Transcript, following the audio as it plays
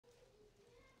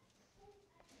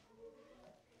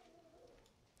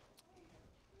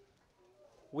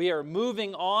We are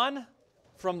moving on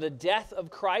from the death of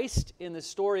Christ in the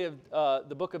story of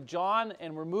the book of John,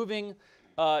 and we're moving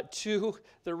to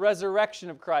the resurrection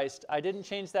of Christ. I didn't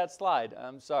change that slide.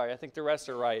 I'm sorry. I think the rest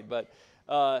are right. But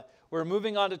we're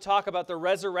moving on to talk about the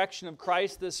resurrection of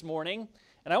Christ this morning.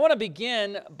 And I want to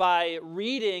begin by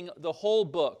reading the whole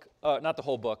book. Not the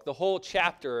whole book, the whole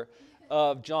chapter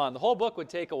of John. The whole book would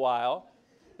take a while.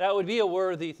 That would be a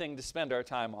worthy thing to spend our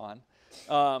time on.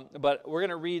 But we're going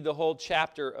to read the whole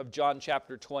chapter of John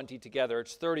chapter 20 together.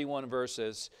 It's 31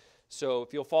 verses, so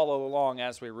if you'll follow along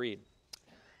as we read.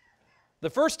 The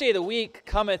first day of the week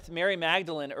cometh Mary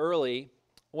Magdalene early,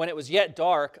 when it was yet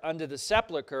dark, unto the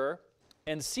sepulchre,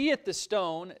 and seeth the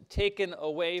stone taken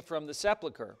away from the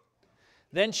sepulchre.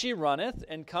 Then she runneth,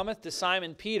 and cometh to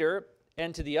Simon Peter,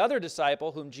 and to the other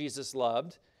disciple whom Jesus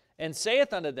loved, and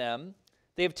saith unto them,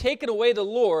 They have taken away the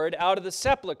Lord out of the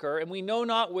sepulchre, and we know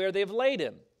not where they have laid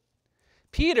him.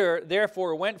 Peter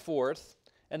therefore went forth,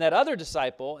 and that other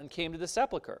disciple, and came to the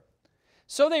sepulchre.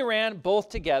 So they ran both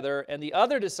together, and the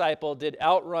other disciple did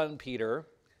outrun Peter,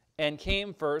 and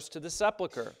came first to the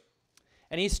sepulchre.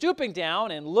 And he stooping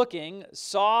down and looking,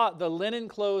 saw the linen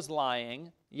clothes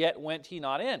lying, yet went he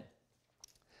not in.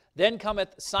 Then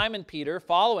cometh Simon Peter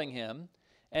following him,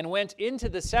 and went into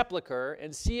the sepulchre,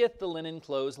 and seeth the linen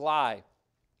clothes lie,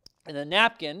 and the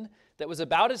napkin that was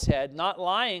about his head, not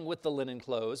lying with the linen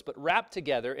clothes, but wrapped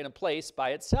together in a place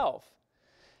by itself.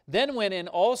 Then went in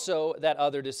also that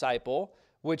other disciple,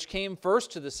 which came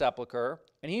first to the sepulchre,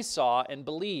 and he saw and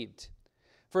believed.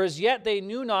 For as yet they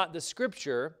knew not the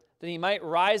scripture, that he might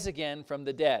rise again from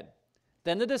the dead.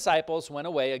 Then the disciples went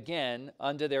away again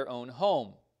unto their own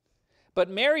home. But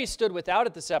Mary stood without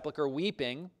at the sepulchre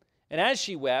weeping, and as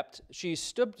she wept, she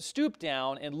stooped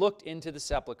down and looked into the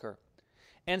sepulchre.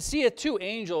 And seeth two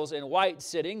angels in white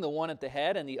sitting, the one at the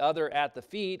head and the other at the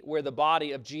feet, where the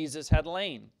body of Jesus had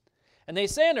lain. And they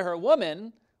say unto her,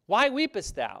 Woman, why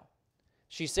weepest thou?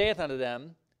 She saith unto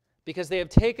them, Because they have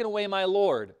taken away my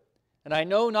Lord, and I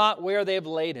know not where they have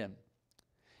laid him.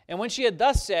 And when she had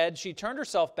thus said, she turned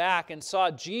herself back and saw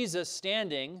Jesus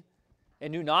standing,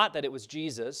 and knew not that it was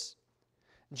Jesus.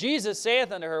 Jesus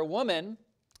saith unto her, Woman,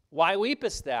 why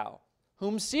weepest thou?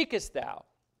 Whom seekest thou?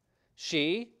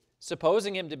 She,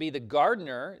 supposing him to be the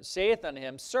gardener, saith unto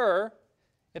him, Sir,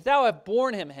 if thou have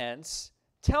borne him hence,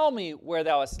 tell me where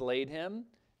thou hast laid him,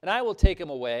 and I will take him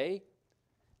away.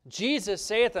 Jesus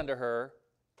saith unto her,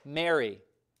 Mary.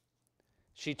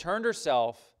 She turned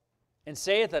herself and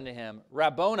saith unto him,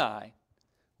 Rabboni,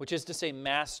 which is to say,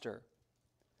 Master.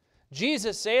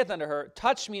 Jesus saith unto her,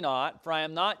 Touch me not, for I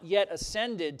am not yet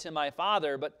ascended to my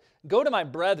Father, but go to my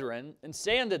brethren, and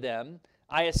say unto them,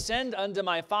 I ascend unto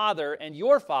my Father and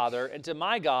your Father, and to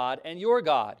my God and your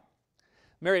God.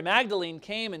 Mary Magdalene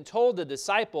came and told the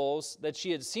disciples that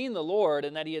she had seen the Lord,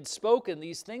 and that he had spoken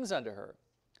these things unto her.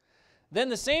 Then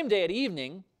the same day at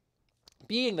evening,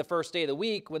 being the first day of the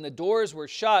week, when the doors were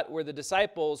shut where the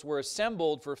disciples were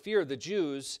assembled for fear of the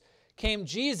Jews, came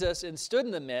Jesus and stood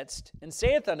in the midst, and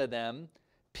saith unto them,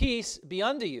 Peace be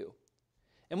unto you.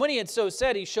 And when he had so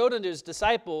said, he showed unto his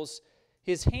disciples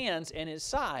his hands and his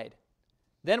side.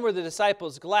 Then were the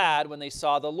disciples glad when they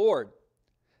saw the Lord.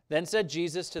 Then said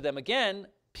Jesus to them again,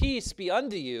 Peace be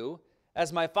unto you,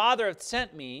 as my Father hath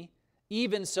sent me,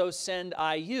 even so send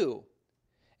I you.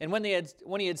 And when he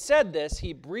had said this,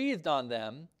 he breathed on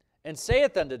them, and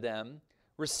saith unto them,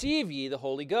 Receive ye the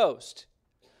Holy Ghost.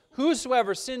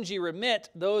 Whosoever sins ye remit,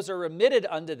 those are remitted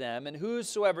unto them, and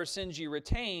whosoever sins ye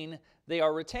retain, they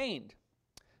are retained.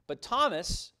 But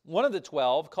Thomas, one of the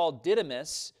 12, called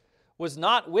Didymus, was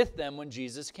not with them when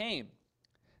Jesus came.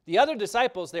 The other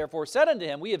disciples therefore said unto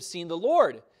him, We have seen the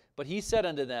Lord. But he said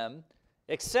unto them,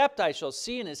 Except I shall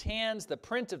see in his hands the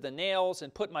print of the nails,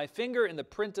 and put my finger in the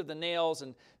print of the nails,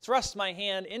 and thrust my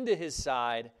hand into his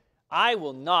side, I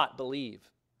will not believe.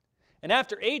 And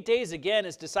after 8 days again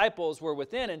his disciples were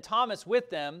within, and Thomas with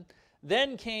them.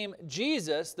 Then came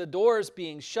Jesus, the doors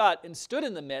being shut, and stood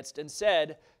in the midst, and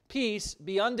said, Peace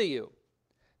be unto you.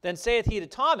 Then saith he to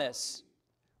Thomas,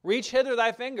 Reach hither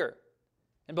thy finger,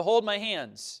 and behold my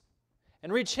hands.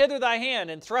 And reach hither thy hand,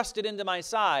 and thrust it into my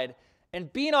side,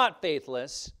 and be not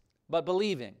faithless, but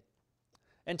believing.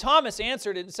 And Thomas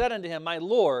answered and said unto him, My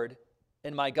Lord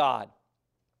and my God.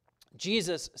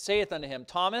 Jesus saith unto him,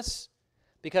 Thomas,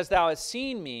 because thou hast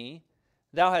seen me,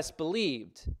 thou hast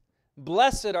believed.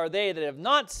 Blessed are they that have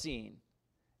not seen,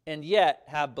 and yet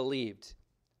have believed.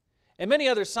 And many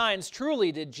other signs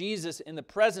truly did Jesus in the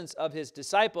presence of his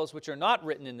disciples, which are not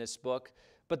written in this book,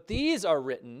 but these are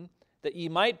written that ye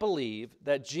might believe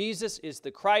that Jesus is the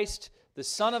Christ, the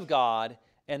Son of God,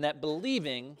 and that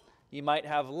believing ye might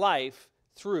have life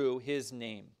through his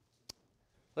name.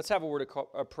 Let's have a word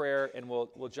of prayer, and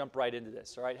we'll jump right into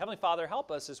this. All right, Heavenly Father,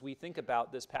 help us as we think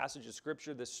about this passage of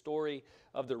Scripture, this story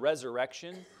of the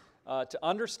resurrection, to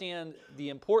understand the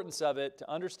importance of it, to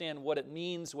understand what it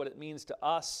means to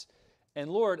us. And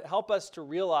Lord, help us to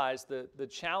realize the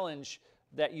challenge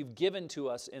that you've given to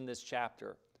us in this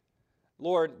chapter.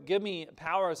 Lord, give me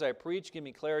power as I preach, give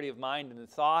me clarity of mind and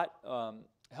thought.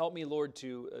 Help me, Lord,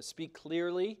 to speak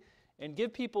clearly, and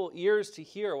give people ears to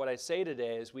hear what I say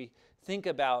today as we think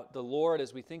about the Lord,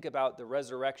 as we think about the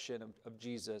resurrection of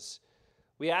Jesus.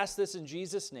 We ask this in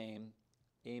Jesus' name.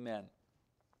 Amen.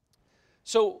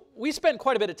 So we spent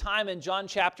quite a bit of time in John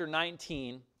chapter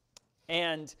 19,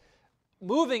 and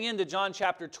moving into John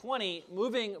chapter 20,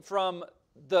 moving from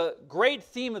the great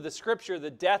theme of the Scripture,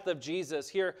 the death of Jesus,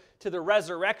 here to the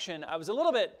resurrection, I was a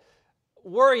little bit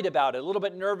worried about it, a little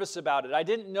bit nervous about it. I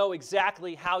didn't know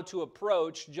exactly how to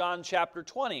approach John chapter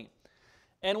 20.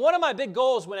 And one of my big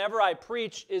goals whenever I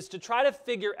preach is to try to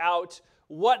figure out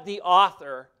what the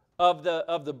author of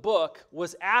the book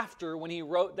was after when he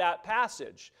wrote that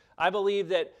passage. I believe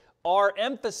that our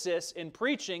emphasis in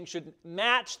preaching should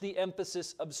match the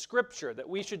emphasis of Scripture, that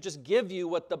we should just give you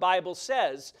what the Bible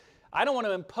says. I don't want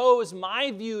to impose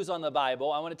my views on the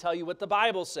Bible. I want to tell you what the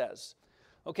Bible says.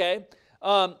 Okay?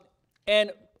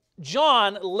 And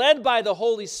John, led by the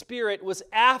Holy Spirit, was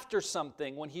after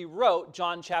something when he wrote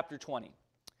John chapter 20.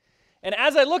 And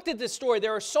as I looked at this story,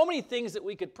 there are so many things that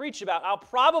we could preach about. I'll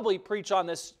probably preach on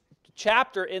this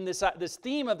chapter in this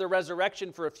theme of the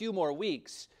resurrection for a few more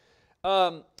weeks.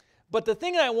 But the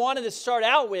thing that I wanted to start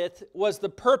out with was the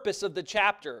purpose of the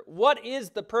chapter. What is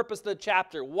the purpose of the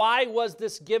chapter? Why was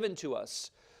this given to us?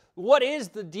 What is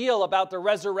the deal about the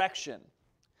resurrection?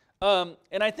 And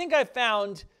I think I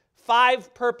found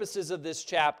 5 purposes of this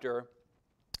chapter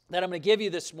that I'm going to give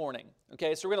you this morning.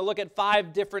 Okay, so we're going to look at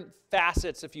 5 different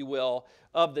facets, if you will,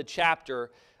 of the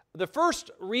chapter. The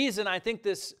first reason I think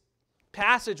this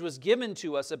passage was given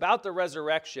to us about the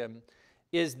resurrection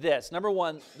is this. Number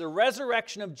 1, the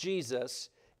resurrection of Jesus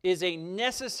is a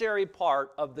necessary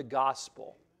part of the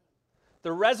gospel.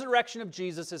 The resurrection of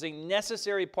Jesus is a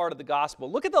necessary part of the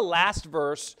gospel. Look at the last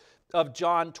verse of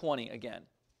John 20 again.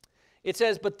 It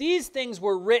says, "But these things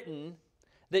were written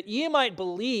that ye might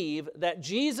believe that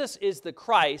Jesus is the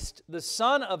Christ, the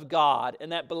Son of God,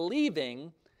 and that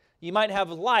believing ye might have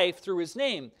life through his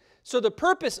name." So the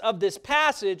purpose of this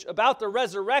passage about the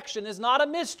resurrection is not a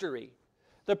mystery.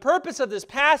 The purpose of this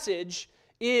passage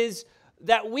is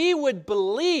that we would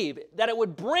believe, that it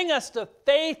would bring us to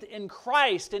faith in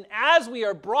Christ. And as we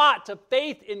are brought to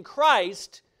faith in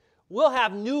Christ, we'll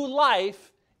have new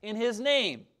life in his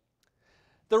name.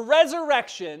 The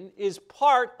resurrection is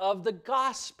part of the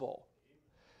gospel.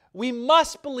 We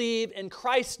must believe in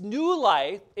Christ's new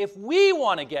life if we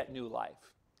want to get new life.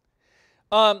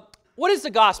 What is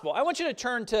the gospel? I want you to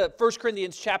turn to 1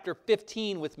 Corinthians chapter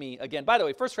 15 with me again. By the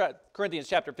way, 1 Corinthians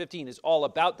chapter 15 is all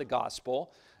about the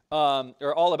gospel,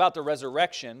 or all about the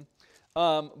resurrection.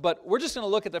 But we're just going to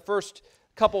look at the first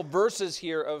couple verses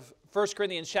here of 1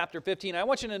 Corinthians chapter 15. I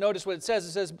want you to notice what it says.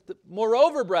 It says,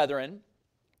 "Moreover, brethren,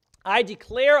 I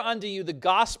declare unto you the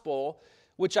gospel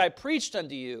which I preached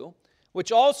unto you,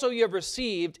 which also ye have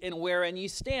received, and wherein ye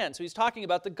stand." So he's talking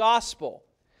about the gospel.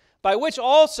 "By which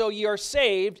also ye are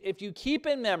saved, if you keep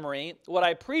in memory what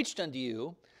I preached unto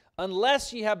you,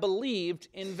 unless ye have believed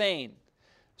in vain."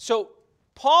 So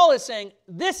Paul is saying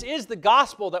this is the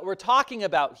gospel that we're talking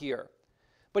about here.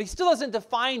 But he still doesn't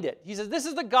define it. He says this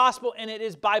is the gospel, and it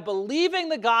is by believing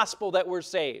the gospel that we're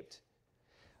saved.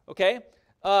 Okay?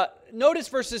 Notice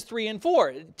verses 3 and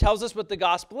 4. It tells us what the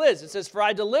gospel is. It says, "For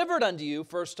I delivered unto you,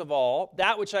 first of all,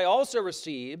 that which I also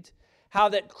received, how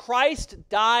that Christ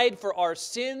died for our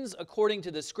sins according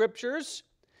to the Scriptures,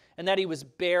 and that he was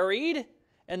buried,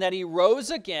 and that he rose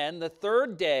again the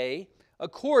 3rd day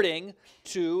according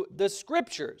to the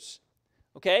Scriptures."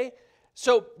 Okay?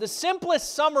 So the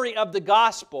simplest summary of the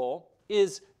gospel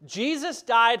is Jesus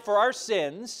died for our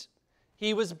sins,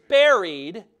 he was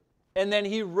buried, and then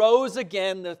he rose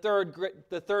again the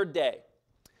third day.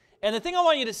 And the thing I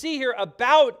want you to see here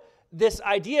about this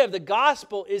idea of the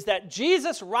gospel is that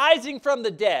Jesus rising from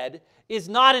the dead is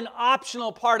not an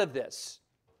optional part of this.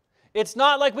 It's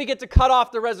not like we get to cut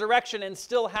off the resurrection and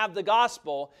still have the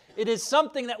gospel. It is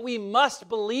something that we must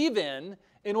believe in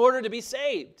order to be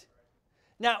saved.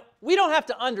 Now, we don't have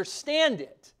to understand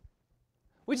it.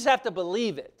 We just have to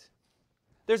believe it.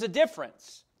 There's a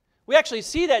difference. We actually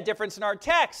see that difference in our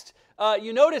text.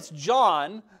 You notice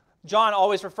John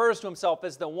always refers to himself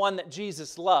as the one that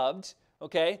Jesus loved.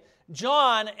 Okay?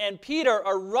 John and Peter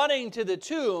are running to the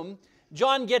tomb.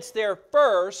 John gets there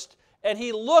first, and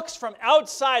he looks from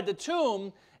outside the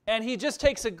tomb, and he just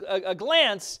takes a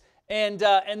glance, and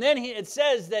then it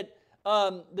says that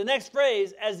the next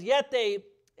phrase,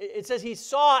 it says he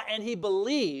saw and he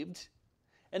believed,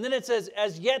 and then it says,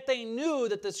 as yet they knew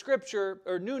that the Scripture,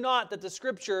 or knew not that the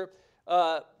Scripture,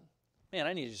 man,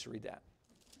 I need to just read that.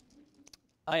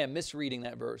 I am misreading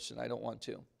that verse, and I don't want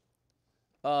to.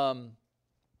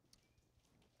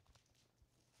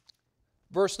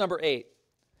 Verse number 8.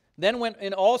 Then went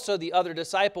in also the other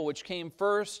disciple, which came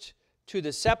first to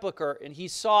the sepulchre, and he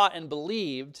saw and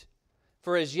believed,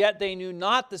 for as yet they knew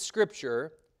not the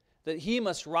Scripture, that he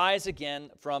must rise again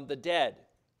from the dead.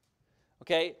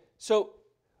 Okay, so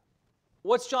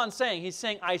what's John saying? He's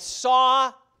saying, I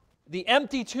saw the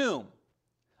empty tomb.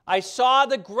 I saw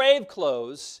the grave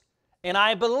clothes, and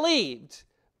I believed,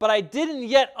 but I didn't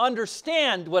yet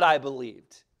understand what I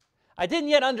believed. I didn't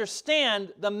yet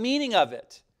understand the meaning of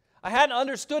it. I hadn't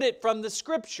understood it from the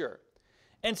Scripture.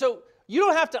 And so you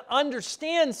don't have to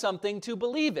understand something to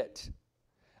believe it.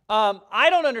 I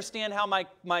don't understand how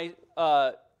my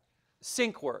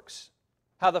sink works,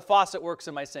 how the faucet works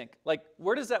in my sink. Like,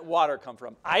 where does that water come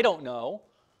from? I don't know.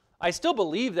 I still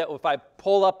believe that if I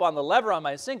pull up on the lever on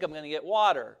my sink, I'm going to get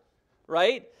water,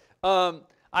 right?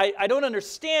 I don't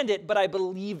understand it, but I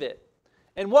believe it.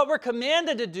 And what we're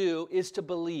commanded to do is to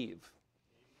believe.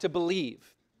 To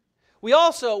believe. We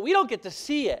don't get to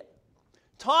see it.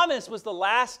 Thomas was the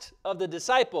last of the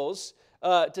disciples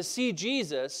to see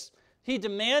Jesus. He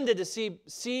demanded to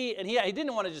see, and he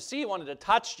didn't want to just see, he wanted to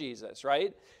touch Jesus,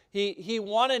 right? He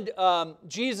wanted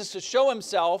Jesus to show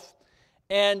himself,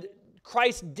 and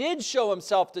Christ did show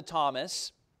himself to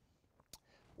Thomas.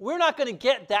 We're not going to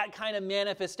get that kind of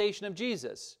manifestation of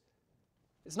Jesus.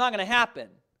 It's not going to happen,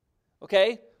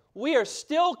 okay? We are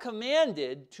still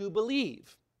commanded to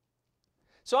believe.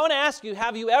 So I want to ask you,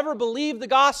 have you ever believed the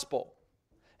gospel?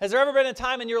 Has there ever been a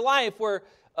time in your life where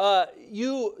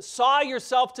you saw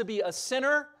yourself to be a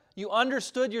sinner, you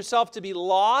understood yourself to be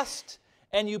lost,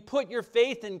 and you put your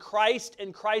faith in Christ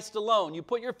and Christ alone? You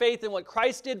put your faith in what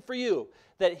Christ did for you,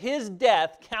 that his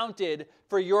death counted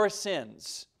for your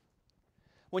sins.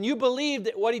 When you believed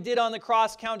that what he did on the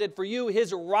cross counted for you,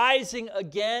 his rising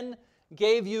again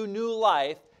gave you new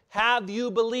life, have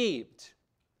you believed?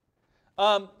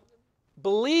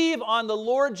 Believe on the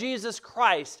Lord Jesus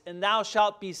Christ, and thou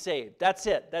shalt be saved. That's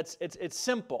it. It's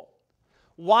simple.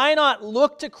 Why not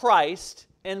look to Christ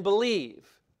and believe?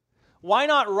 Why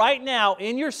not right now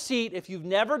in your seat, if you've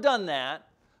never done that,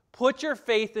 put your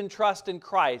faith and trust in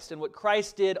Christ and what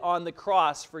Christ did on the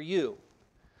cross for you?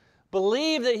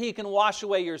 Believe that he can wash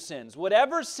away your sins.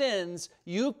 Whatever sins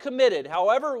you committed,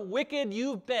 however wicked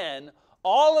you've been,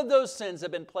 all of those sins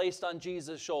have been placed on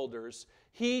Jesus' shoulders.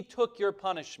 He took your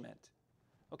punishment.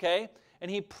 Okay?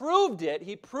 And he proved it.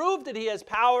 He proved that he has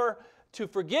power to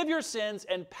forgive your sins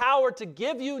and power to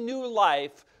give you new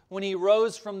life when he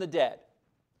rose from the dead.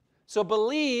 So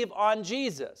believe on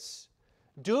Jesus.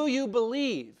 Do you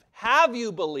believe? Have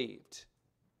you believed?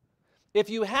 If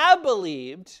you have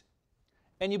believed,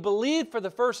 and you believe for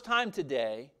the first time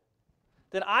today,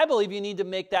 then I believe you need to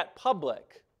make that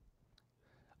public.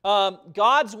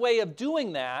 God's way of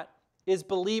doing that is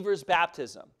believers'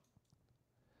 baptism.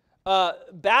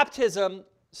 Baptism,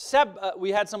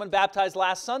 we had someone baptized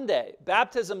last Sunday.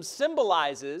 Baptism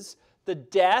symbolizes the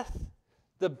death,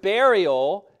 the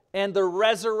burial, and the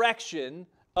resurrection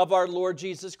of our Lord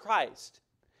Jesus Christ.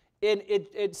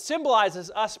 It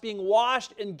symbolizes us being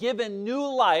washed and given new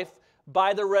life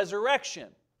by the resurrection.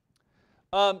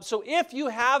 So if you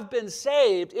have been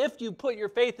saved, if you put your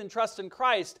faith and trust in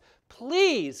Christ,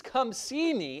 please come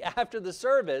see me after the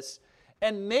service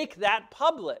and make that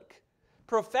public.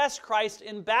 Profess Christ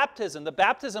in baptism. The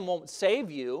baptism won't save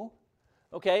you,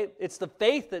 okay? It's the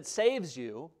faith that saves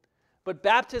you, but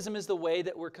baptism is the way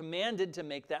that we're commanded to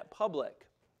make that public.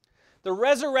 The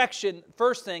resurrection,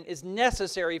 first thing, is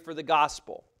necessary for the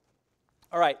gospel.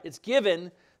 All right, it's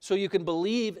given so you can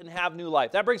believe and have new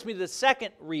life. That brings me to the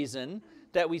second reason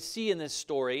that we see in this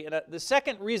story. And the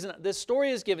second reason this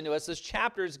story is given to us, this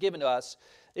chapter is given to us,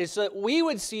 is so that we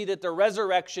would see that the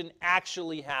resurrection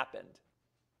actually happened.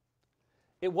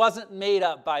 It wasn't made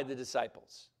up by the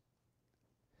disciples.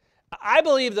 I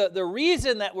believe that the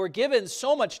reason that we're given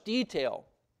so much detail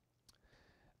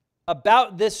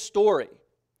about this story,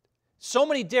 so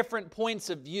many different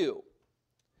points of view,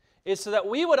 is so that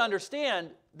we would understand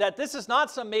that this is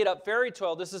not some made-up fairy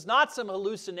tale. This is not some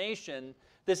hallucination.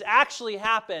 This actually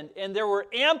happened, and there were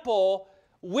ample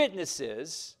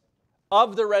witnesses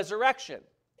of the resurrection.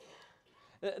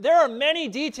 There are many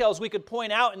details we could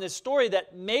point out in this story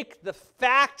that make the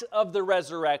fact of the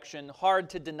resurrection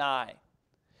hard to deny.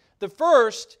 The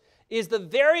first is the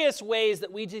various ways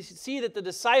that we see that the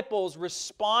disciples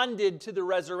responded to the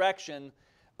resurrection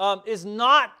it's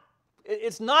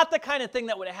not the kind of thing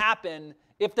that would happen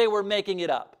if they were making it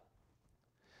up.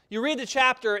 You read the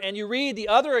chapter and you read the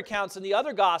other accounts in the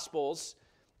other Gospels,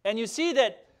 and you see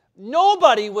that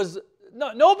nobody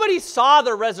saw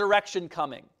the resurrection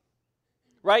coming,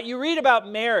 right? You read about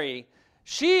Mary.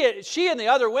 She and the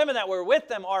other women that were with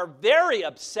them are very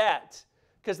upset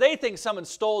because they think someone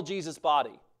stole Jesus'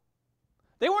 body.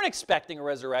 They weren't expecting a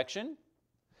resurrection.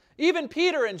 Even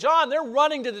Peter and John, they're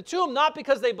running to the tomb not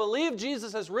because they believe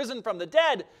Jesus has risen from the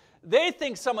dead. They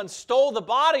think someone stole the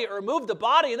body or moved the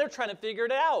body, and they're trying to figure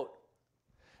it out.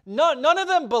 None of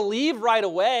them believe right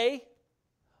away.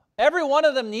 Every one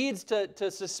of them needs to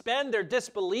suspend their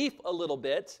disbelief a little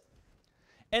bit.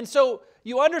 And so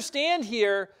you understand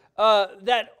here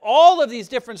that all of these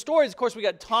different stories, of course, we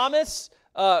got Thomas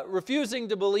refusing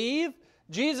to believe,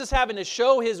 Jesus having to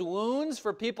show his wounds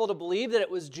for people to believe that it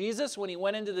was Jesus when he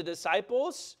went into the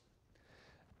disciples.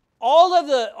 All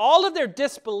of their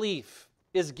disbelief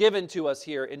is given to us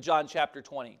here in John chapter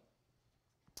 20.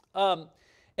 And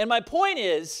my point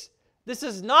is, this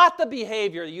is not the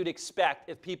behavior you'd expect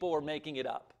if people were making it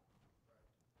up.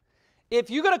 If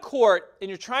you go to court and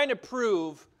you're trying to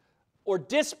prove or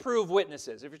disprove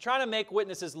witnesses, if you're trying to make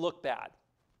witnesses look bad,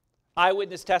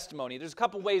 eyewitness testimony, there's a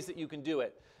couple ways that you can do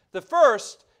it. The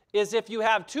first is if you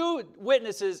have two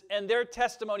witnesses and their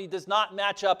testimony does not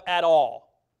match up at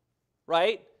all,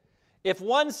 right? If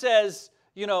one says,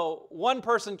 one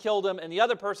person killed him and the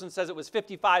other person says it was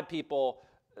 55 people,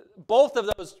 both of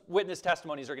those witness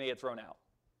testimonies are going to get thrown out.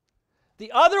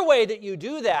 The other way that you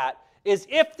do that is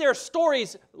if their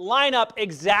stories line up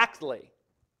exactly.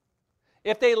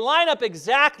 If they line up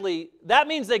exactly, that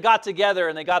means they got together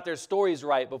and they got their stories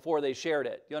right before they shared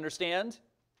it. You understand?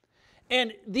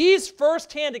 And these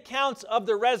firsthand accounts of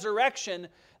the resurrection,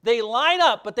 they line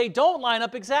up, but they don't line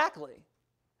up exactly.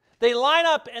 They line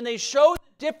up and they show a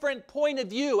different point of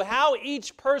view, how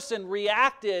each person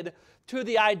reacted to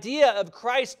the idea of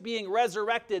Christ being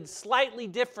resurrected slightly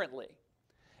differently.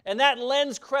 And that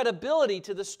lends credibility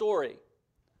to the story.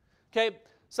 Okay,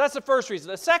 so that's the first reason.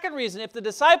 The second reason, if the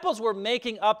disciples were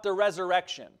making up the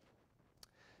resurrection,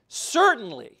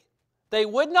 certainly they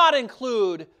would not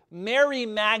include Mary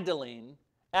Magdalene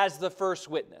as the first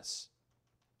witness.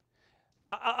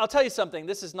 I'll tell you something,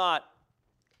 this is not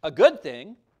a good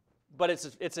thing, but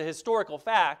it's a historical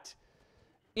fact.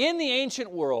 In the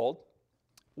ancient world,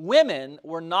 women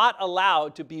were not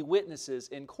allowed to be witnesses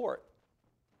in court.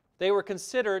 They were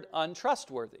considered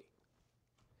untrustworthy.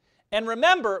 And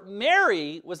remember,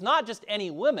 Mary was not just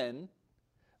any woman.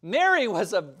 Mary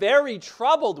was a very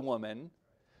troubled woman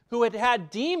who had had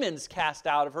demons cast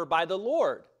out of her by the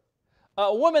Lord.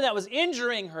 A woman that was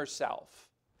injuring herself.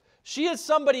 She is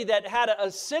somebody that had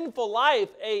a sinful life,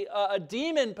 a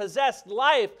demon-possessed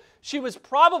life. She was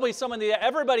probably someone that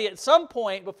everybody at some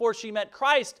point before she met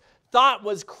Christ thought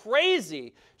was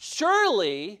crazy.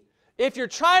 Surely, if you're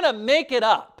trying to make it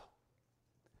up,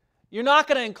 you're not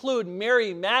going to include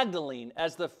Mary Magdalene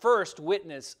as the first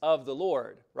witness of the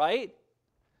Lord, right?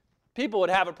 People would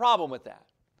have a problem with that.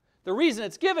 The reason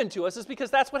it's given to us is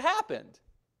because that's what happened.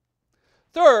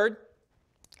 Third,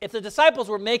 if the disciples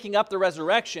were making up the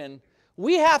resurrection,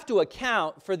 we have to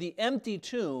account for the empty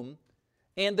tomb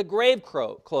and the grave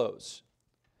clothes.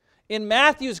 In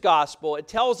Matthew's gospel, it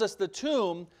tells us the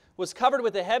tomb was covered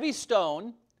with a heavy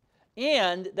stone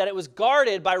and that it was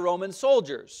guarded by Roman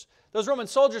soldiers. Those Roman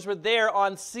soldiers were there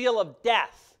on seal of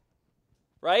death,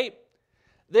 right?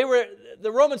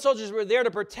 The Roman soldiers were there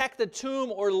to protect the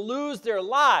tomb or lose their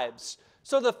lives.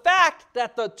 So the fact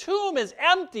that the tomb is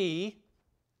empty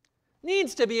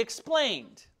needs to be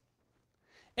explained.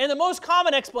 And the most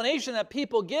common explanation that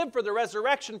people give for the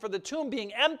resurrection, for the tomb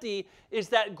being empty, is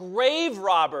that grave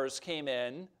robbers came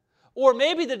in, or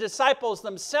maybe the disciples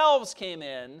themselves came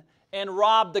in and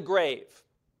robbed the grave.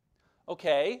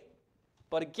 Okay,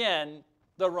 but again,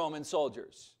 the Roman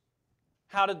soldiers.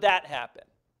 How did that happen?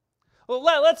 Well,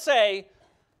 let's say,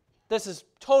 this is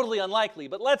totally unlikely,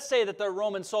 but let's say that the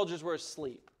Roman soldiers were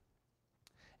asleep.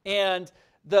 And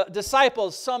the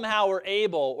disciples somehow were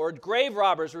able, or grave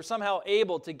robbers were somehow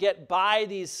able to get by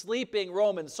these sleeping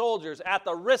Roman soldiers at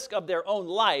the risk of their own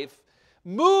life,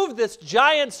 move this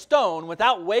giant stone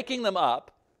without waking them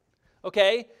up,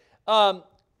 okay?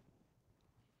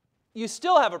 You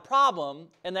still have a problem,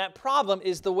 and that problem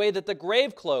is the way that the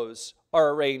grave clothes are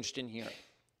arranged in here.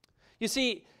 You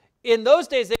see, in those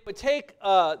days, they would take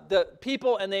the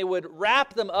people and they would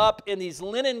wrap them up in these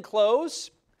linen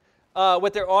clothes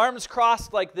with their arms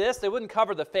crossed like this. They wouldn't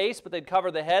cover the face, but they'd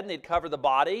cover the head and they'd cover the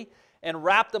body. and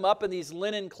wrap them up in these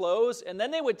linen clothes. And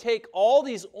then they would take all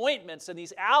these ointments and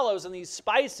these aloes and these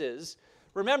spices.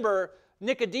 Remember,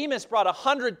 Nicodemus brought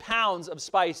 100 pounds of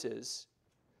spices.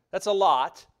 That's a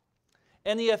lot.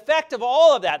 And the effect of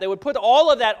all of that, they would put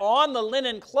all of that on the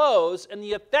linen clothes, and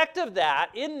the effect of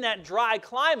that in that dry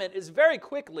climate is very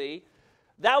quickly,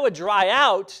 that would dry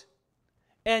out,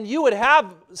 and you would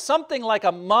have something like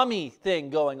a mummy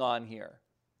thing going on here,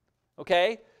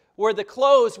 okay, where the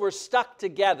clothes were stuck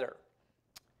together.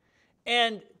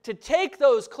 And to take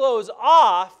those clothes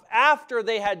off after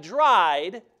they had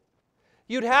dried,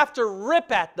 you'd have to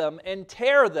rip at them and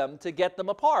tear them to get them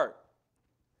apart.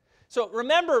 So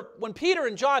remember, when Peter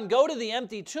and John go to the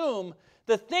empty tomb,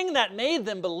 the thing that made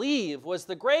them believe was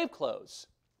the grave clothes.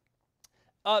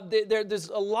 There's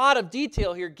a lot of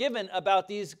detail here given about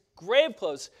these grave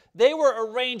clothes. They were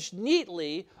arranged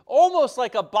neatly, almost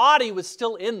like a body was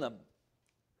still in them.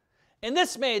 And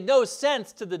this made no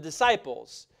sense to the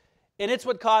disciples. And it's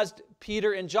what caused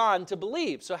Peter and John to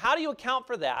believe. So how do you account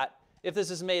for that if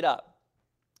this is made up?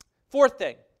 Fourth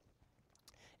thing,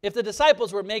 if the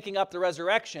disciples were making up the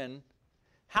resurrection,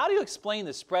 how do you explain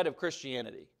the spread of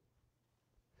Christianity?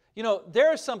 You know,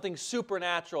 there is something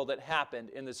supernatural that happened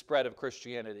in the spread of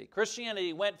Christianity.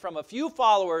 Christianity went from a few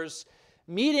followers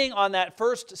meeting on that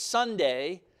first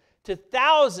Sunday to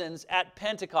thousands at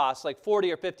Pentecost, like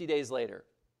 40 or 50 days later.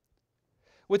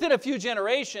 Within a few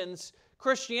generations,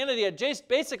 Christianity had just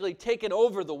basically taken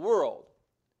over the world.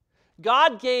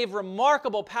 God gave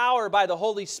remarkable power by the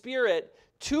Holy Spirit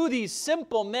to these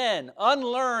simple men,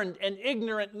 unlearned and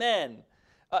ignorant men,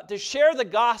 to share the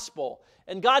gospel.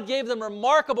 And God gave them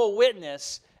remarkable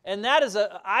witness. And that is,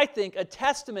 I think, a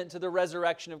testament to the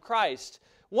resurrection of Christ.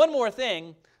 One more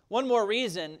thing, one more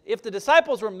reason. If the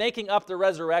disciples were making up the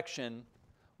resurrection,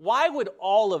 why would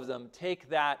all of them take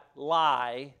that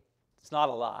lie? It's not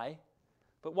a lie.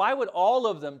 But why would all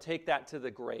of them take that to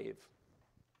the grave?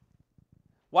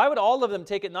 Why would all of them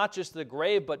take it not just to the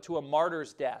grave, but to a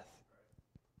martyr's death?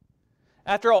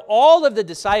 After all of the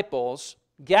disciples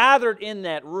gathered in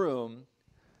that room,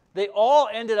 they all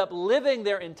ended up living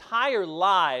their entire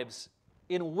lives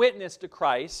in witness to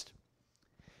Christ,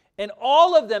 and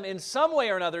all of them in some way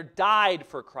or another died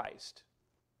for Christ.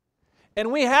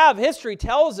 And we have, history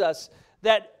tells us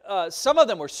that some of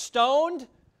them were stoned,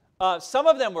 some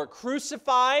of them were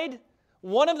crucified,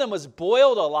 one of them was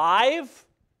boiled alive.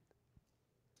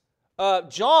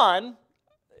 John,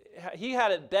 he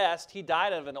had it best. He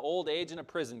died of an old age in a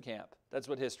prison camp. That's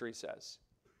what history says.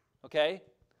 Okay?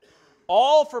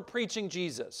 All for preaching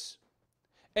Jesus.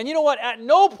 And you know what? At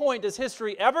no point does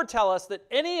history ever tell us that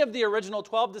any of the original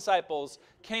 12 disciples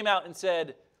came out and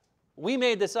said, we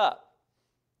made this up.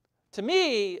 To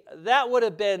me, that would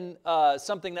have been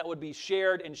something that would be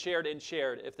shared and shared and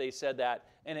shared if they said that,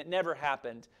 and it never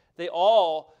happened. They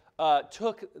all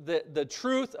took the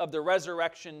truth of the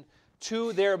resurrection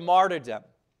to their martyrdom.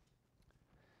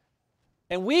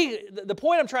 And the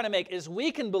point I'm trying to make is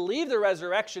we can believe the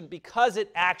resurrection because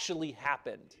it actually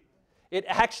happened. It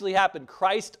actually happened.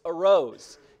 Christ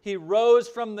arose. He rose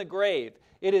from the grave.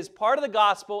 It is part of the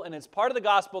gospel, and it's part of the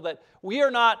gospel that we are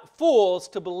not fools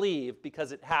to believe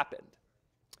because it happened.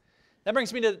 That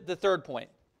brings me to the third point.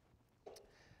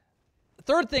 The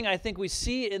third thing I think we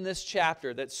see in this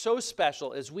chapter that's so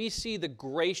special is we see the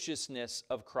graciousness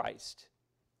of Christ.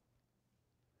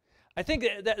 I think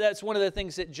that's one of the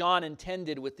things that John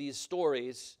intended with these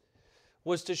stories,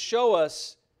 was to show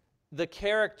us the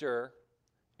character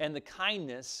and the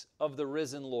kindness of the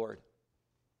risen Lord.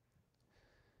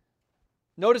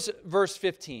 Notice verse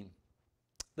 15.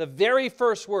 The very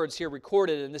first words here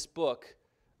recorded in this book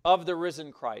of the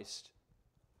risen Christ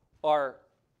are,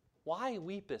 "Why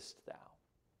weepest thou?"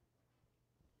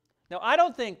 Now, I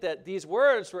don't think that these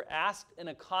words were asked in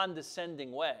a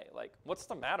condescending way, like, "What's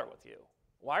the matter with you?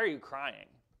 Why are you crying?"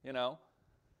 You know?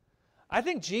 I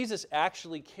think Jesus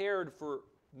actually cared for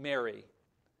Mary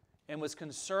and was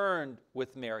concerned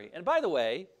with Mary. And by the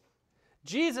way,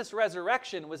 Jesus'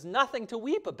 resurrection was nothing to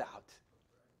weep about.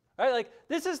 Right? Like,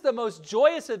 this is the most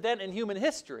joyous event in human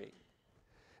history.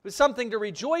 It was something to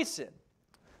rejoice in.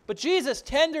 But Jesus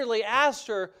tenderly asked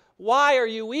her, "Why are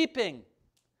you weeping?"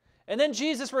 And then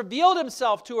Jesus revealed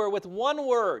himself to her with one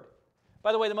word.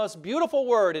 By the way, the most beautiful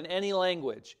word in any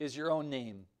language is your own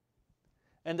name.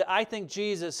 And I think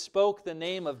Jesus spoke the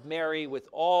name of Mary with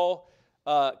all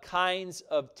kinds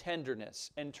of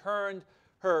tenderness and turned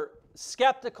her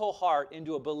skeptical heart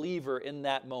into a believer in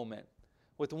that moment.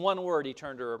 With one word, he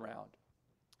turned her around.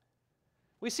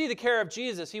 We see the care of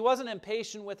Jesus. He wasn't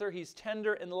impatient with her. He's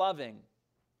tender and loving.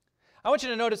 I want you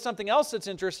to notice something else that's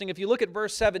interesting. If you look at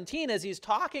verse 17, as he's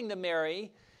talking to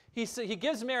Mary, he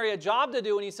gives Mary a job to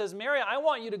do, and he says, Mary, I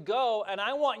want you to go, and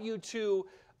I want you to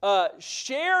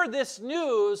share this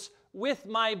news with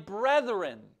my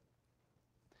brethren.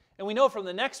 And we know from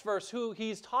the next verse who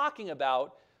he's talking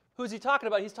about. Who's he talking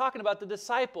about? He's talking about the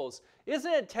disciples.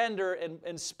 Isn't it tender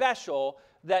and special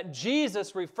that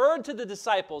Jesus referred to the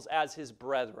disciples as his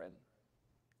brethren?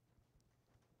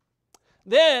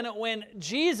 Then when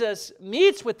Jesus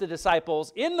meets with the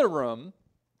disciples in the room,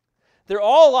 they're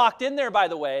all locked in there, by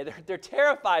the way. They're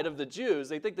terrified of the Jews.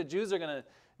 They think the Jews are going to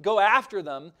go after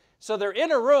them. So they're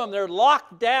in a room. They're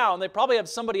locked down. They probably have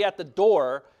somebody at the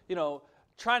door,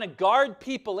 trying to guard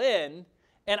people in.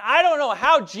 And I don't know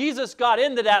how Jesus got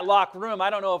into that locked room. I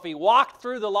don't know if he walked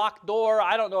through the locked door.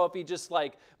 I don't know if he just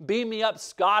beamed me up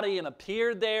Scotty and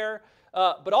appeared there.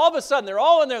 But all of a sudden, they're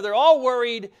all in there. They're all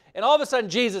worried. And all of a sudden,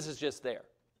 Jesus is just there.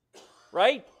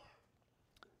 Right?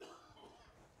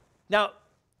 Now,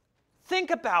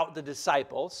 think about the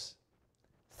disciples.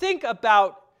 Think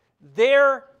about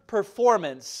their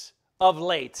performance of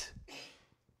late.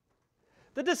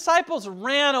 The disciples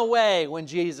ran away when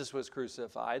Jesus was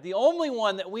crucified. The only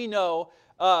one that we know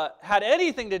had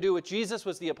anything to do with Jesus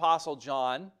was the Apostle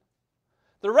John.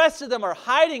 The rest of them are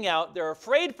hiding out. They're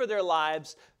afraid for their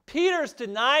lives. Peter's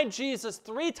denied Jesus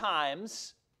 3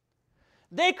 times.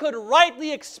 They could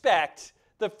rightly expect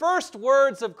the first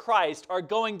words of Christ are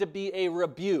going to be a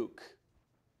rebuke.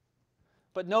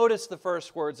 But notice the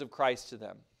first words of Christ to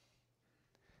them.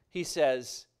 He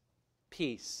says,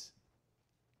 "Peace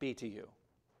be to you."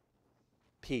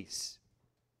 Peace.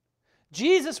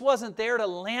 Jesus wasn't there to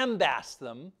lambaste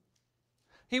them.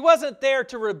 He wasn't there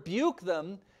to rebuke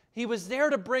them. He was there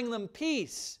to bring them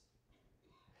peace.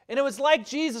 And it was like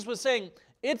Jesus was saying,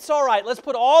 it's all right, let's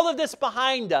put all of this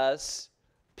behind us.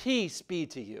 Peace be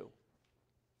to you.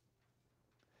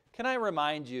 Can I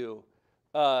remind you,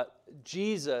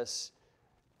 Jesus'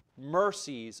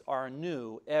 mercies are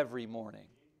new every morning,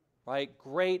 right?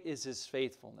 Great is his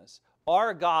faithfulness.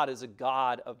 Our God is a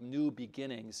God of new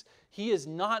beginnings. He is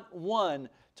not one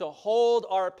to hold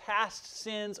our past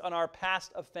sins and our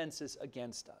past offenses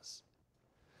against us.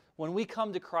 When we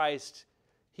come to Christ,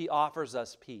 he offers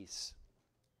us peace.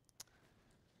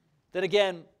 Then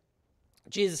again,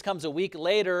 Jesus comes a week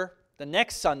later, the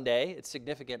next Sunday. It's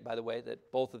significant, by the way,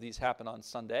 that both of these happen on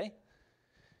Sunday.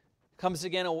 Comes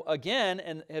again,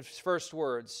 and his first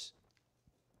words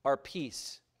are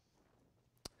peace.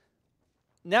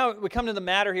 Now we come to the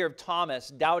matter here of Thomas,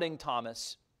 doubting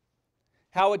Thomas.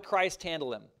 How would Christ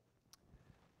handle him?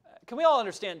 Can we all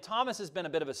understand, Thomas has been a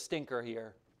bit of a stinker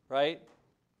here, right?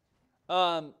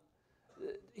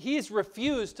 He's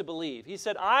refused to believe. He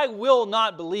said, I will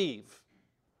not believe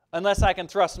unless I can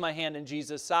thrust my hand in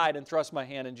Jesus' side and thrust my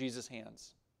hand in Jesus'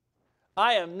 hands.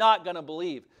 I am not going to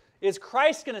believe. Is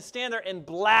Christ going to stand there and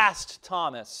blast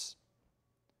Thomas?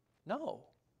 No.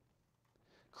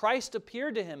 Christ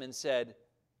appeared to him and said,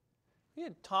 "Yeah,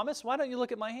 Thomas, why don't you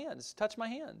look at my hands? Touch my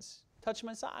hands. Touch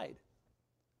my side."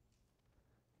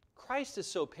 Christ is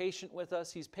so patient with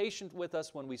us. He's patient with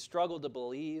us when we struggle to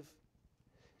believe.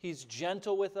 He's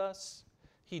gentle with us.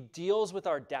 He deals with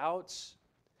our doubts.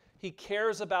 He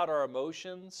cares about our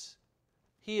emotions.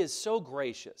 He is so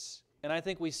gracious. And I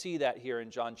think we see that here in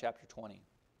John chapter 20.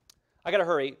 I got to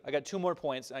hurry. I got 2 more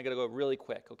points, and I got to go really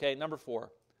quick. Okay, number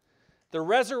 4. The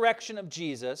resurrection of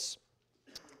Jesus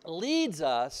leads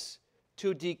us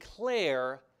to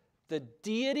declare the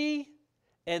deity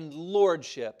and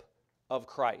lordship of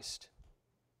Christ.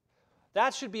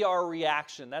 That should be our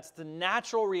reaction. That's the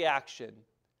natural reaction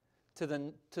to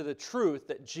the truth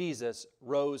that Jesus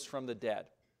rose from the dead.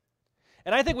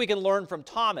 And I think we can learn from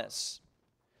Thomas.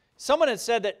 Someone had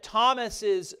said that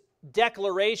Thomas's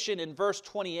declaration in verse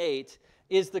 28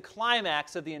 is the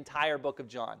climax of the entire book of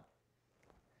John.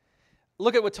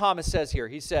 Look at what Thomas says here.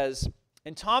 He says,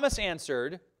 "And Thomas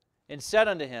answered and said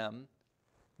unto him,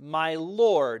 My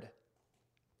Lord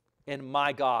and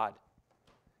my God."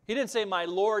 He didn't say my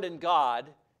Lord and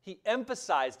God. He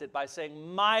emphasized it by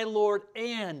saying, my Lord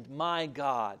and my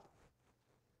God.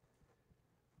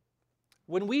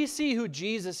 When we see who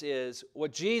Jesus is,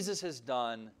 what Jesus has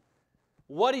done,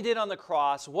 what he did on the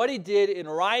cross, what he did in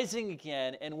rising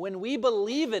again, and when we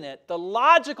believe in it, the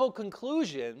logical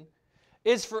conclusion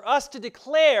is for us to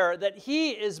declare that he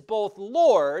is both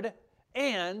Lord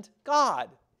and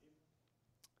God.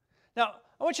 Now,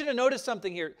 I want you to notice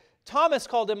something here. Thomas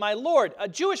called him my Lord. A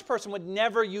Jewish person would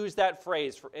never use that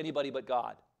phrase for anybody but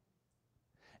God.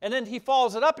 And then he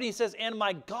follows it up and he says, and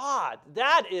my God.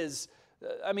 That is,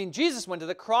 Jesus went to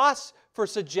the cross for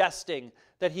suggesting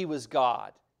that he was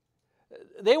God.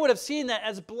 They would have seen that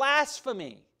as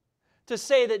blasphemy to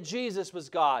say that Jesus was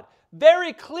God.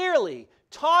 Very clearly,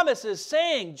 Thomas is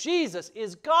saying Jesus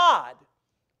is God.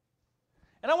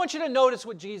 And I want you to notice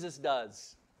what Jesus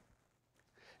does.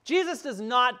 Jesus does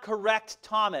not correct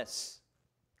Thomas.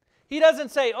 He doesn't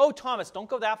say, oh, Thomas, don't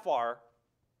go that far.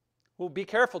 Well, be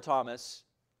careful, Thomas.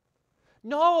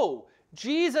 No,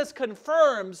 Jesus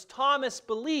confirms Thomas'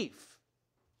 belief.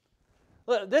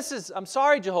 Look, I'm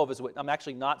sorry, Jehovah's Witnesses. I'm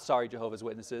actually not sorry, Jehovah's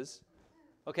Witnesses.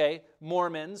 Okay,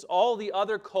 Mormons, all the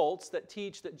other cults that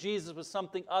teach that Jesus was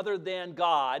something other than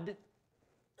God.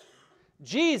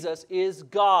 Jesus is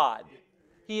God.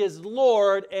 He is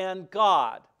Lord and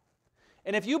God.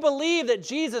 And if you believe that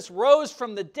Jesus rose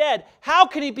from the dead, how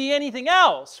can he be anything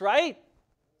else, right?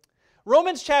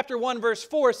 Romans chapter 1 verse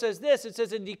 4 says this. It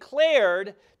says, and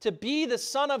declared to be the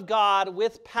Son of God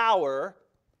with power,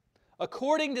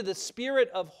 according to the Spirit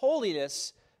of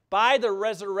holiness, by the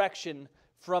resurrection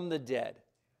from the dead.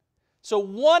 So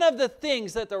one of the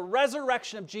things that the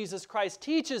resurrection of Jesus Christ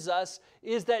teaches us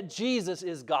is that Jesus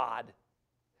is God.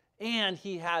 And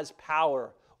he has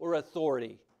power or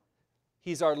authority.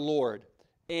 He's our Lord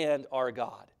and our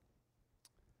God.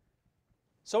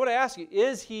 So I want to ask you,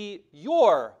 is he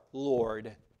your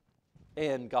Lord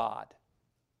and God?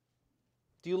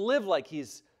 Do you live like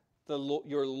he's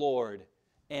your Lord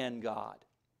and God?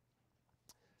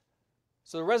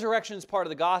 So the resurrection is part of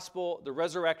the gospel. The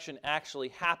resurrection actually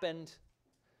happened.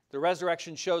 The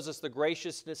resurrection shows us the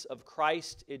graciousness of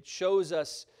Christ. It shows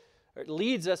us, or it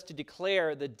leads us to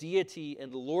declare the deity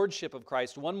and the lordship of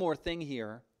Christ. One more thing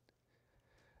here.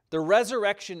 The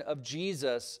resurrection of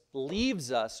Jesus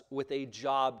leaves us with a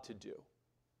job to do.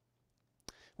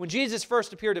 When Jesus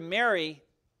first appeared to Mary,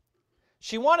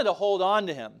 she wanted to hold on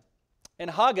to him and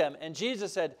hug him. And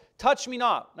Jesus said, touch me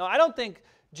not. Now, I don't think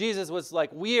Jesus was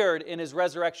like weird in his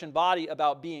resurrection body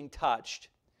about being touched.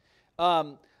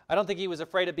 I don't think he was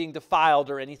afraid of being defiled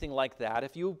or anything like that.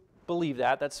 If you believe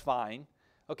that, that's fine.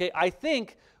 Okay, I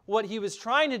think what he was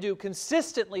trying to do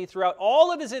consistently throughout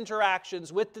all of his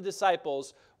interactions with the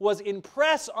disciples was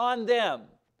impress on them.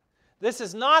 This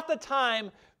is not the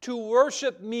time to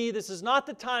worship me. This is not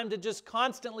the time to just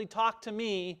constantly talk to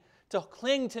me, to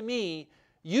cling to me.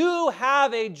 You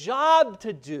have a job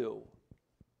to do.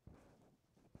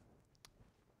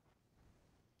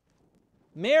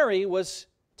 Mary was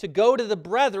to go to the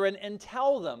brethren and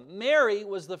tell them. Mary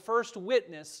was the first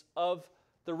witness of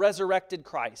the resurrected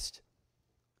Christ.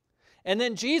 And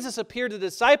then Jesus appeared to the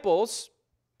disciples.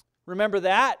 Remember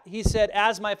that? He said,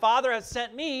 as my Father has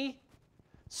sent me,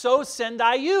 so send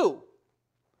I you.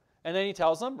 And then he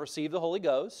tells them, receive the Holy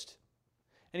Ghost.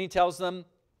 And he tells them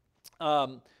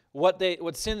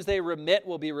what sins they remit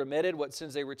will be remitted, what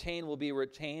sins they retain will be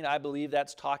retained. I believe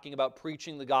that's talking about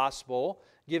preaching the gospel,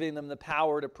 giving them the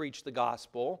power to preach the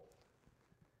gospel.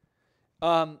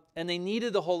 And they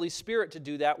needed the Holy Spirit to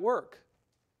do that work.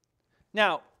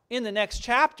 Now, in the next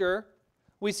chapter,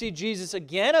 we see Jesus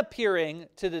again appearing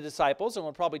to the disciples, and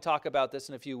we'll probably talk about this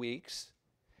in a few weeks.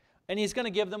 And he's going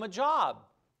to give them a job.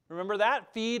 Remember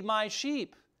that? Feed my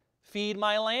sheep. Feed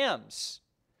my lambs.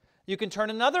 You can turn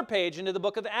another page into the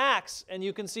book of Acts, and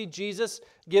you can see Jesus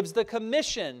gives the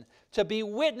commission to be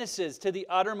witnesses to the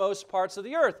uttermost parts of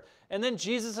the earth. And then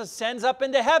Jesus ascends up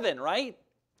into heaven, right?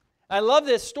 I love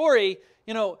this story.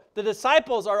 You know, the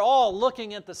disciples are all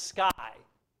looking at the sky.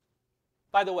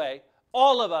 By the way,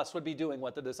 all of us would be doing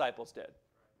what the disciples did,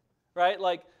 right?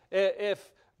 Like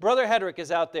if Brother Hedrick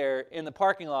is out there in the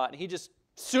parking lot and he just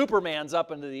Supermans up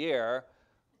into the air,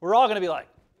 we're all going to be like,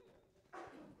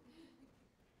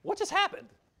 what just happened?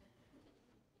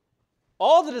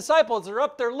 All the disciples are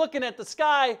up there looking at the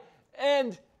sky,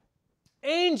 and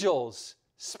angels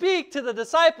speak to the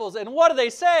disciples, and what do they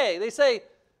say? They say,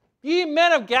 ye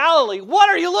men of Galilee, what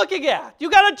are you looking at? You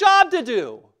got a job to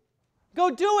do. Go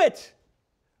do it.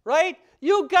 Right?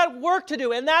 You've got work to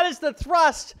do. And that is the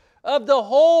thrust of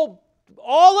all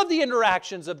of the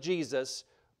interactions of Jesus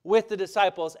with the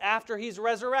disciples after he's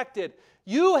resurrected.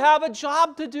 You have a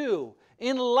job to do.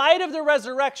 In light of the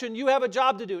resurrection, you have a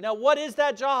job to do. Now, what is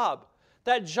that job?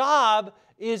 That job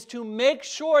is to make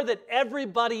sure that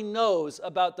everybody knows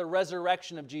about the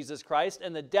resurrection of Jesus Christ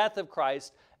and the death of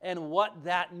Christ and what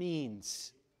that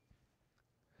means.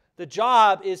 The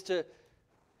job is to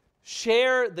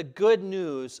share the good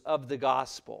news of the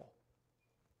gospel.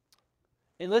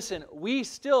 And listen, we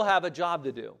still have a job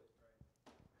to do.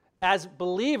 As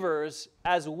believers,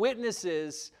 as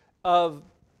witnesses of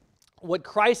what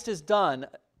Christ has done,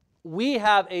 we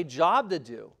have a job to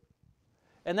do.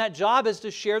 And that job is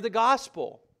to share the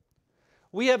gospel.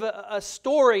 We have a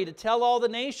story to tell all the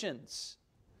nations.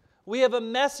 We have a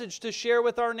message to share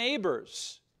with our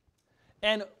neighbors.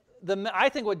 And I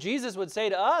think what Jesus would say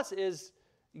to us is,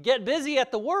 get busy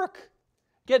at the work.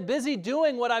 Get busy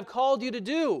doing what I've called you to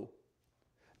do.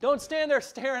 Don't stand there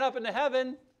staring up into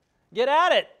heaven. Get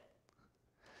at it.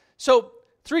 So,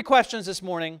 3 questions this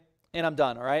morning, and I'm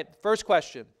done, all right? First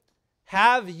question,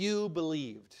 have you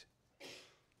believed?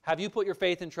 Have you put your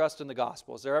faith and trust in the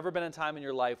gospel? Has there ever been a time in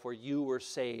your life where you were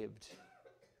saved?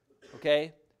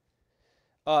 Okay?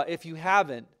 If you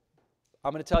haven't,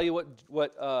 I'm going to tell you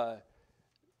what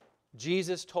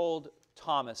Jesus told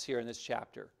Thomas here in this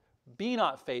chapter. Be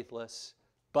not faithless,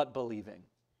 but believing.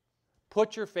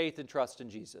 Put your faith and trust in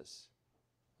Jesus.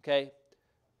 Okay?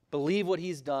 Believe what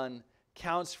he's done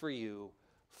counts for you.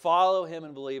 Follow him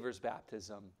in believer's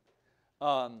baptism.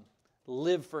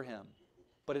 Live for him.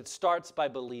 But it starts by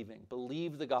believing.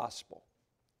 Believe the gospel.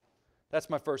 That's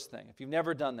my first thing. If you've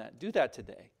never done that, do that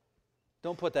today.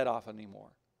 Don't put that off anymore.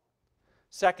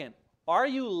 Second, are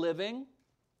you living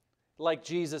like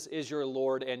Jesus is your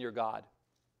Lord and your God?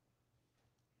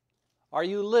 Are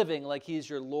you living like he's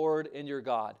your Lord and your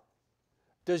God?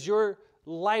 Does your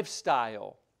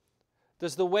lifestyle,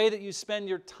 does the way that you spend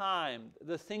your time,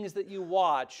 the things that you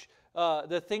watch,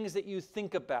 the things that you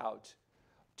think about,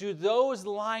 do those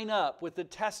line up with the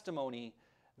testimony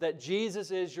that Jesus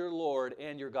is your Lord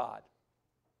and your God?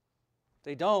 If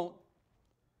they don't,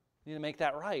 you need to make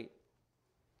that right.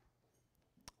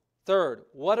 Third,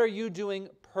 what are you doing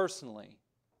personally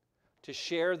to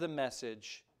share the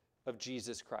message of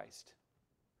Jesus Christ?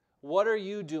 What are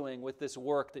you doing with this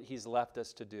work that he's left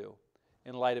us to do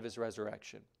in light of his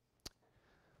resurrection?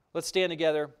 Let's stand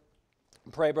together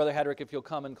and pray. Brother Hedrick, if you'll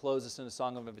come and close us in a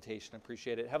song of invitation, I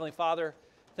appreciate it. Heavenly Father,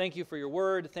 thank you for your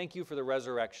word. Thank you for the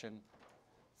resurrection.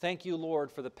 Thank you,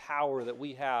 Lord, for the power that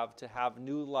we have to have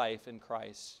new life in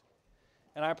Christ.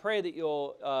 And I pray that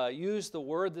you'll use the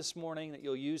word this morning, that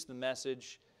you'll use the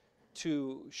message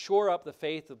to shore up the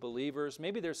faith of believers.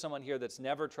 Maybe there's someone here that's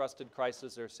never trusted Christ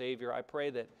as their Savior. I pray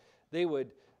that they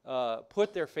would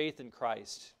put their faith in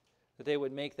Christ, that they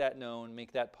would make that known,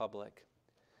 make that public.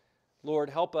 Lord,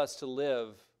 help us to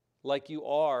live like you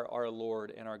are our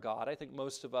Lord and our God. I think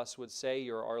most of us would say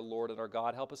you're our Lord and our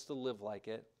God. Help us to live like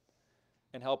it,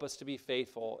 and help us to be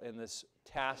faithful in this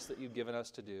task that you've given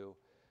us to do.